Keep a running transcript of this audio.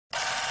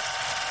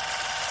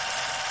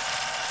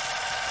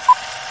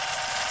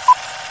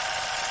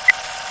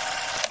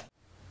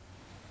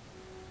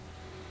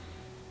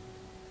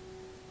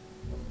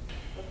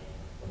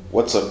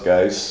What's up,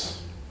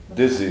 guys?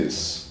 This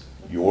is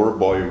your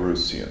boy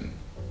Russian.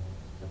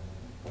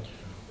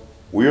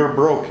 We are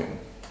broken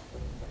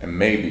and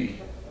maybe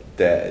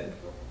dead.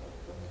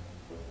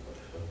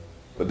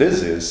 But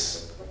this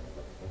is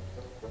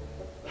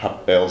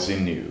Rappelz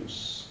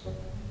News.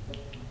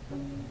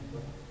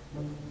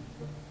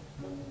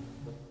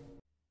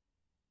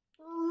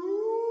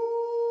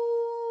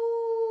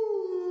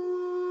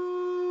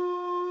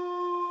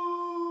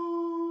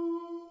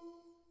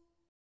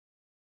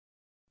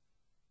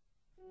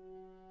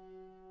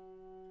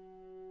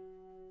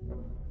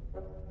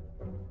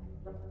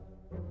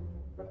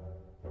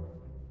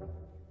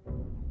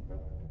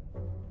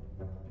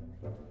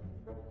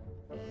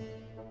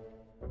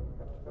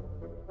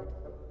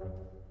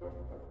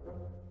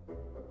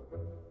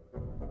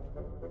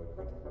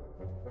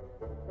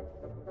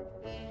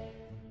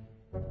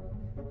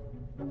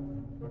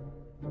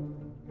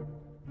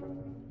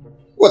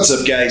 What's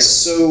up, guys?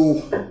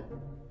 So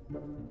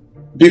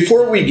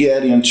before we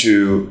get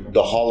into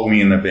the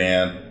Halloween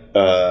event,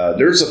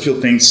 there's a few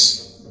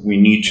things we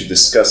need to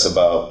discuss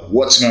about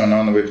what's going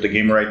on with the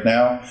game right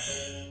now.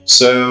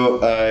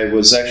 So I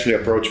was actually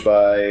approached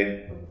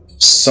by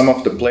some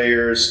of the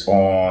players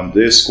on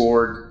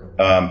Discord.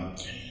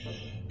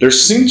 There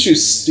seems to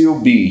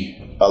still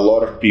be a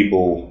lot of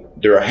people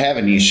that are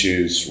having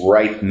issues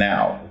right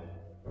now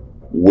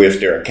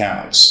with their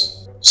accounts.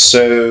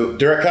 So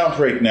their account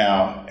right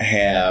now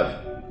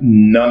have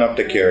none of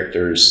the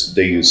characters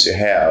they used to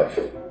have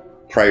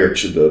prior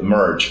to the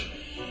merge.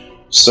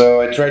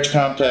 So I tried to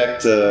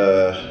contact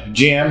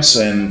GMs,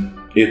 and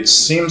it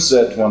seems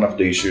that one of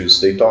the issues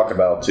they talk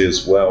about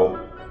is, well,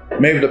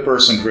 maybe the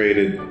person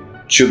created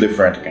two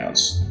different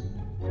accounts.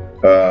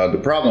 The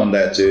problem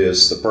that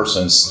is the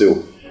person is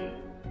still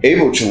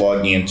able to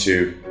log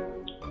into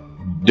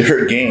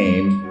their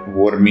game,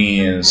 what it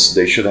means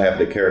they should have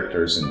the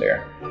characters in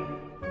there.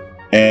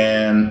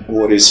 And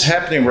what is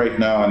happening right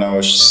now, and I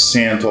was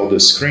sent all the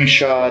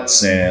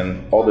screenshots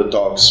and all the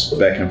talks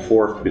back and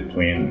forth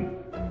between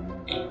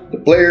the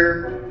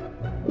player,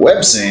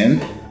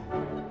 Webzen,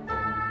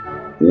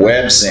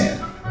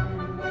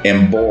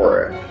 and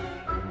BORA,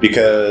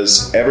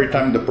 because every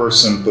time the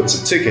person puts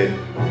a ticket,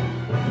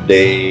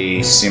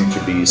 they seem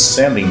to be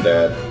sending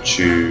that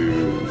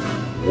to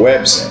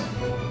Webzen,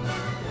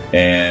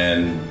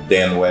 and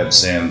then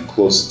Webzen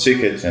close the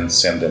ticket and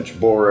send them to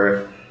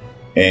BORA.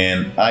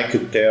 And I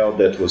could tell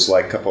that was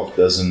like a couple of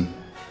dozen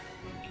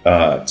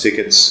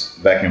tickets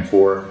back and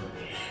forth.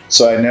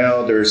 So I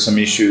know there's some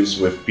issues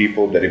with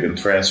people that have been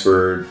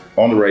transferred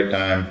on the right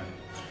time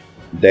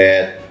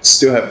that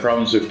still have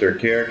problems with their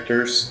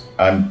characters.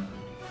 I'm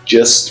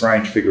just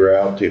trying to figure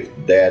out if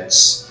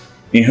that's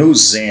in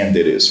whose end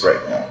it is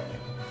right now.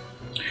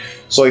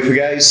 So if you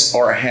guys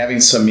are having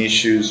some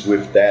issues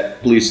with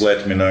that, please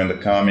let me know in the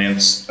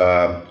comments.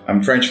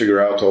 I'm trying to figure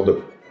out all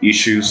the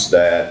issues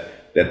that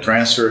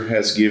transfer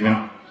has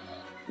given.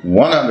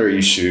 One other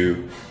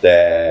issue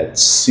that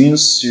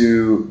seems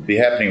to be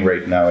happening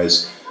right now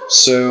is,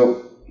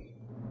 so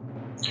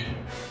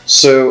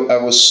I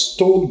was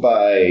told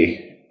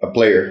by a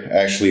player,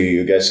 actually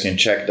you guys can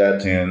check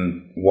that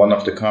in one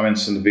of the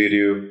comments in the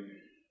video.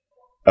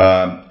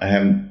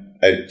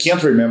 I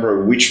can't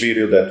remember which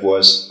video that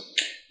was,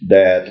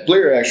 that the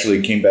player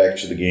actually came back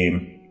to the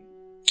game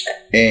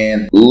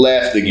and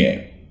left the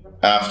game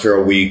after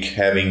a week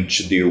having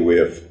to deal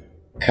with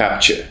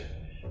capture.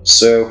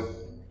 So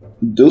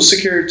those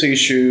security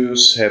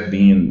issues have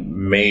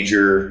been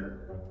major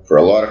for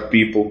a lot of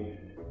people.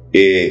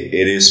 It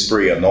is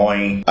pretty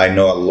annoying. I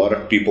know a lot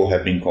of people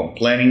have been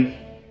complaining,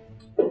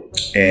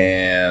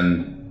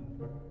 and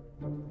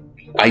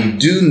I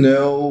do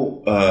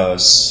know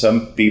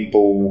some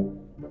people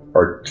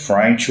are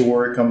trying to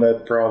work on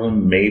that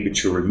problem, maybe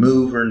to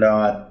remove or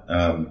not.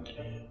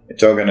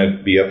 It's all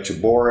gonna be up to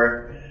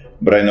BORA,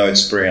 but I know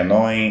it's pretty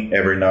annoying.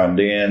 Every now and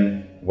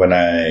then, when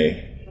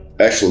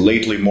actually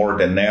lately more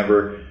than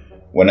ever,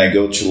 when I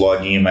go to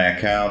log in my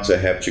account, I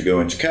have to go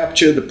into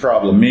CAPTCHA. The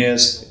problem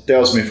is, it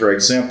tells me, for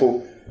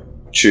example,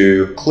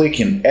 to click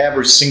in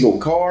every single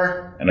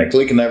car, and I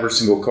click in every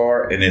single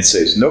car, and it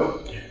says,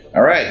 nope.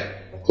 All right,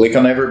 click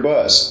on every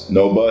bus,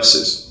 no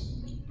buses.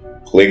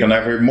 Click on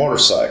every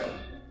motorcycle,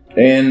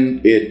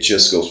 and it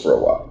just goes for a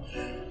while.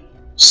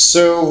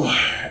 So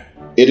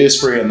it is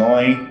pretty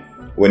annoying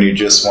when you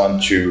just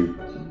want to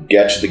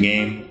get to the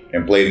game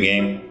and play the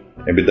game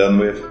and be done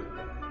with.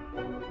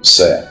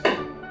 Sad.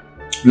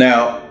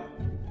 Now,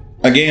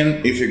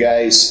 again, if you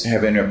guys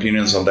have any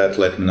opinions on that,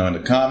 let me know in the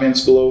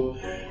comments below.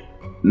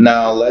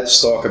 Now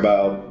let's talk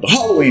about the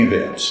Halloween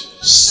event.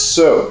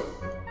 So,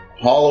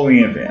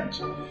 Halloween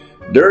event.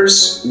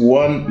 There's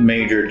one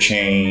major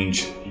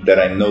change that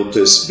I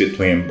noticed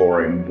between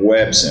BORA and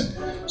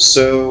Webzen.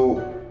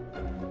 So,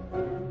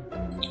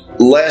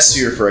 last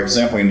year, for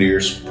example, in the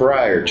years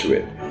prior to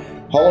it,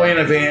 Halloween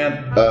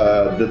event,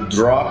 the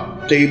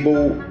drop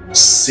table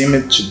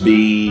seemed to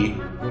be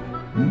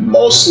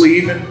mostly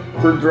even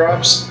for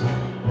drops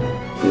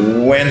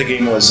when the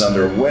game was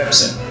under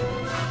Webzen.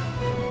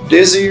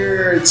 This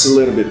year it's a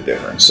little bit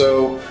different.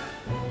 So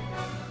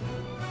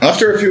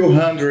After a few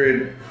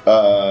hundred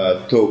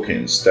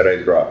tokens that I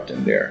dropped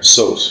in there,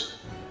 souls,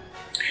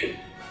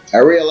 I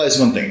realized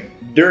one thing.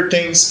 There are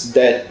things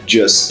that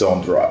just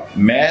don't drop.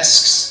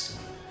 Masks,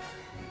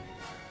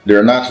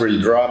 they're not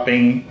really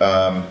dropping.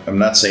 I'm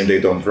not saying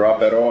they don't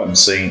drop at all. I'm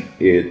saying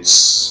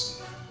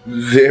it's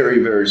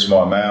very, very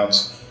small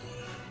amounts.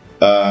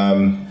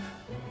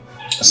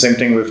 Same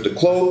thing with the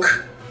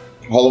cloak,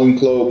 Halloween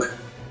cloak.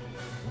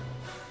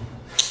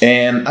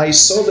 And I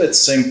saw that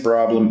same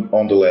problem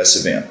on the last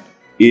event.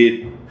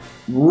 It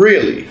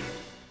really,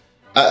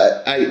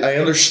 I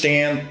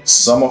understand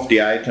some of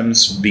the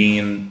items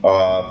being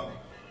a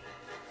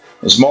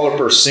smaller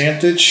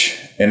percentage,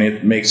 and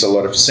it makes a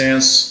lot of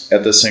sense.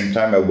 At the same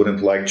time, I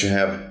wouldn't like to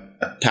have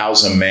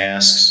 1,000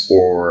 masks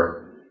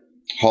or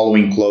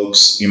Halloween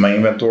cloaks in my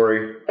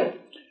inventory.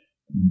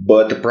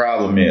 But the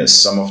problem is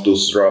some of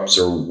those drops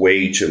are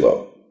way too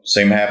low.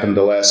 Same happened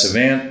the last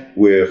event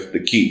with the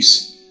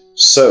keys.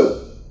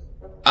 So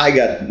I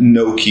got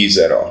no keys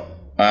at all.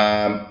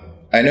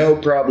 I know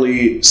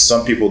probably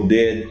some people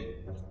did,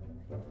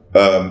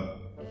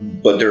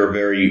 but they're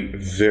very,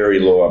 very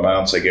low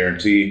amounts, I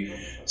guarantee.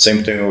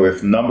 Same thing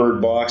with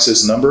numbered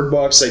boxes. Numbered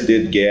box I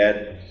did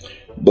get,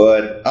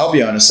 but I'll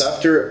be honest,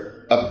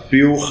 after a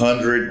few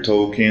hundred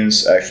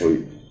tokens,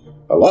 actually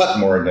a lot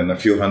more than a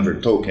few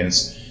hundred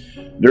tokens,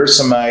 there's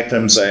some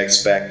items I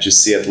expect to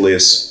see at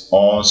least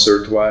once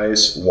or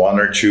twice, one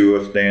or two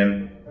of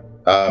them.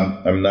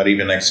 I'm not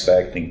even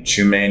expecting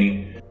too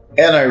many.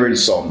 And I really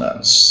saw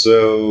none.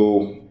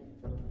 So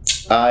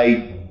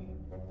I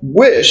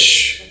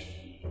wish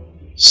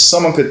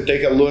someone could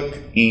take a look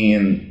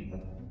in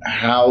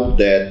how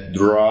that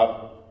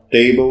drop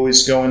table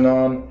is going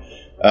on.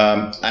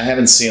 I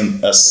haven't seen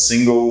a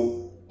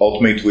single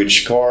Ultimate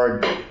Witch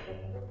card.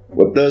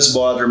 What does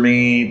bother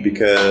me,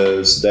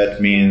 because that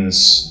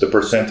means the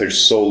percentage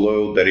is so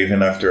low that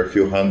even after a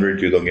few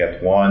hundred you don't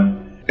get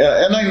one.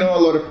 And I know a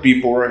lot of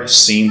people are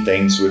seeing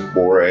things with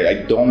BORA.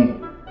 I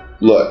don't...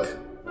 Look,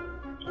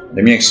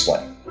 let me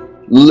explain.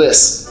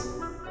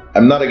 Listen,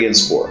 I'm not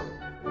against BORA.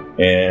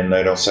 And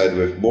I don't side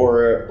with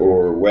BORA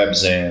or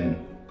WebZen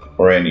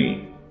or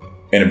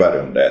anybody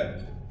on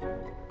that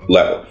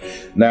level.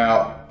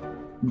 Now,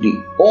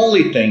 the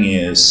only thing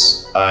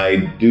is, I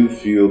do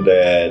feel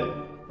that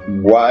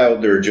while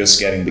they're just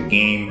getting the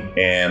game,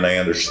 and I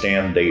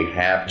understand they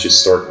have to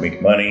start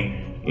make money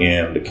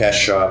in the cash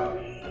shop,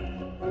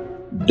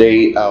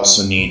 they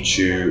also need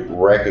to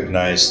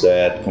recognize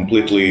that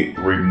completely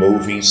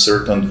removing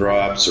certain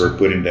drops or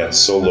putting them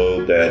so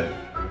low that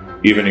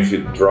even if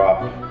you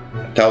drop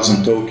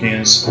 1,000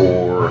 tokens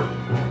or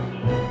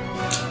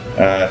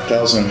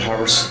 1,000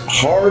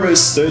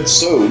 harvested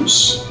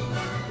souls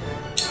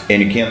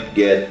and you can't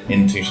get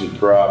anything to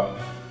drop,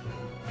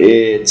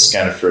 it's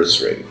kind of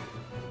frustrating.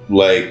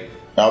 Like,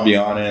 I'll be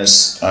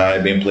honest,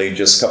 I've been playing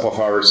just a couple of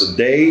hours a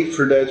day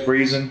for that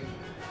reason,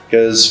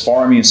 because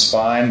farming is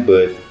fine,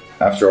 but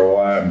after a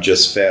while I'm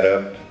just fed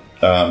up.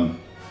 I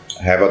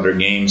have other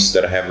games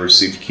that I have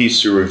received keys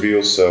to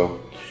reveal, so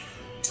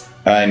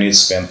I need to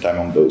spend time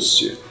on those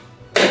too.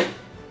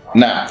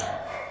 Now,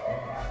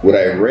 would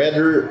I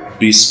rather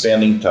be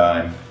spending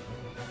time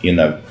in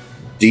a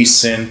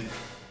decent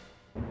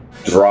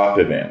drop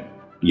event?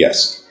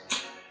 Yes.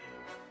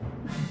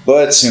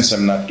 But since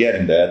I'm not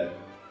getting that,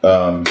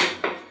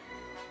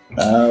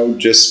 I'll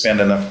just spend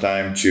enough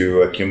time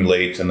to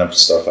accumulate enough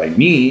stuff I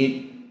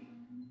need.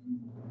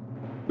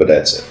 But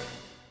that's it.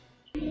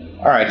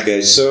 Alright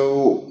guys,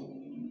 so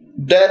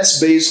that's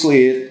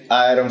basically it.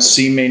 I don't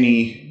see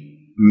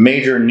many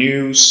major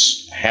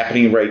news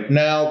happening right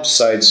now,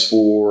 besides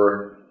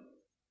for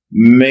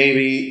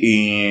maybe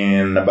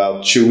in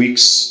about 2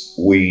 weeks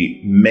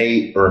we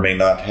may or may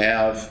not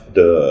have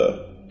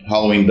the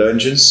Halloween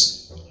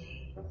dungeons.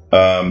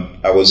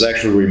 I was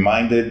actually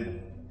reminded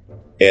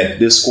at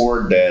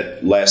Discord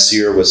that last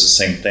year was the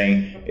same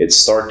thing. It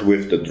started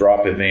with the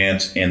drop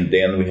event and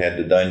then we had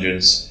the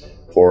dungeons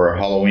for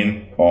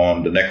Halloween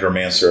on the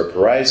Necromancer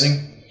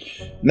Uprising.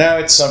 Now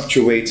it's time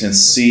to wait and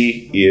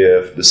see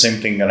if the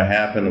same thing gonna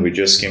happen. We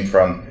just came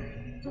from,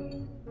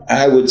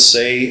 I would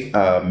say,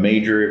 a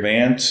major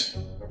event,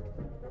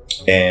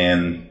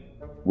 and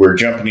we're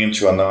jumping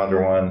into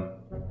another one.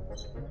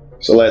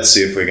 So let's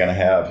see if we're gonna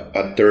have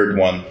a third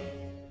one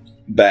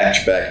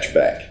back to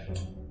back.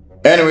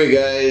 Anyway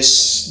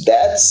guys,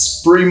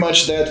 that's pretty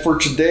much that for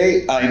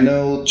today. I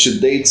know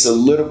today's a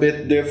little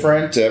bit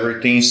different.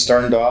 Everything's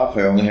turned off.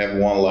 I only have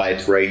one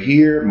light right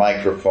here,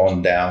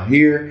 microphone down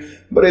here,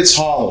 but it's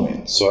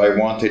Halloween, so I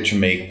wanted to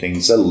make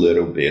things a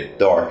little bit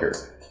darker.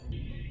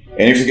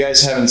 And if you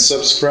guys haven't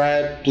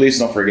subscribed, please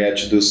don't forget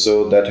to do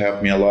so. That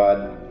helped me a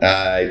lot.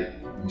 I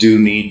do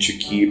need to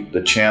keep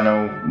the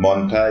channel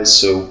monetized,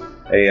 so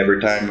hey, every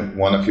time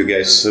one of you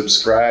guys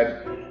subscribe,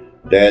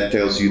 that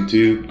tells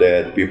YouTube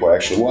that people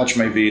actually watch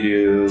my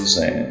videos,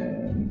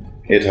 and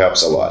it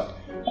helps a lot.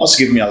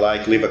 Also give me a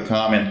like, leave a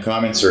comment.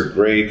 Comments are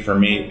great for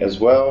me as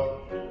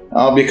well.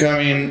 I'll be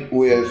coming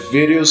with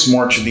videos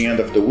more to the end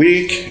of the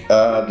week.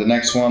 The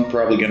next one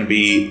probably going to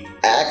be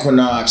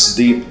Equinox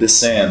Deep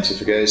Descent.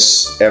 If you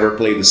guys ever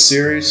played the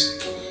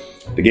series,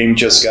 the game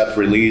just got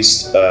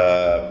released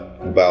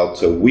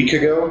about a week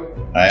ago.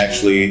 I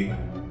actually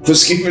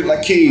was given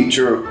a key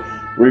to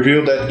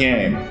review that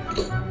game.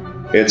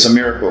 It's a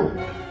miracle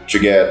to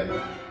get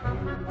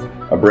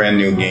a brand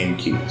new game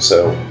key,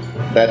 so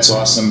that's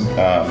awesome.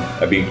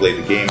 I've been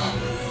playing the game.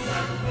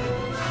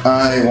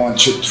 I want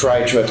to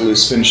try to at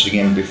least finish the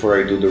game before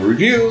I do the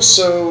review,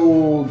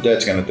 so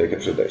that's gonna take a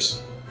few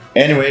days.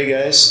 Anyway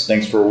guys,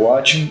 thanks for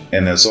watching,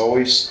 and as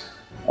always,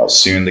 I'll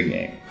see you in the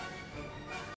game.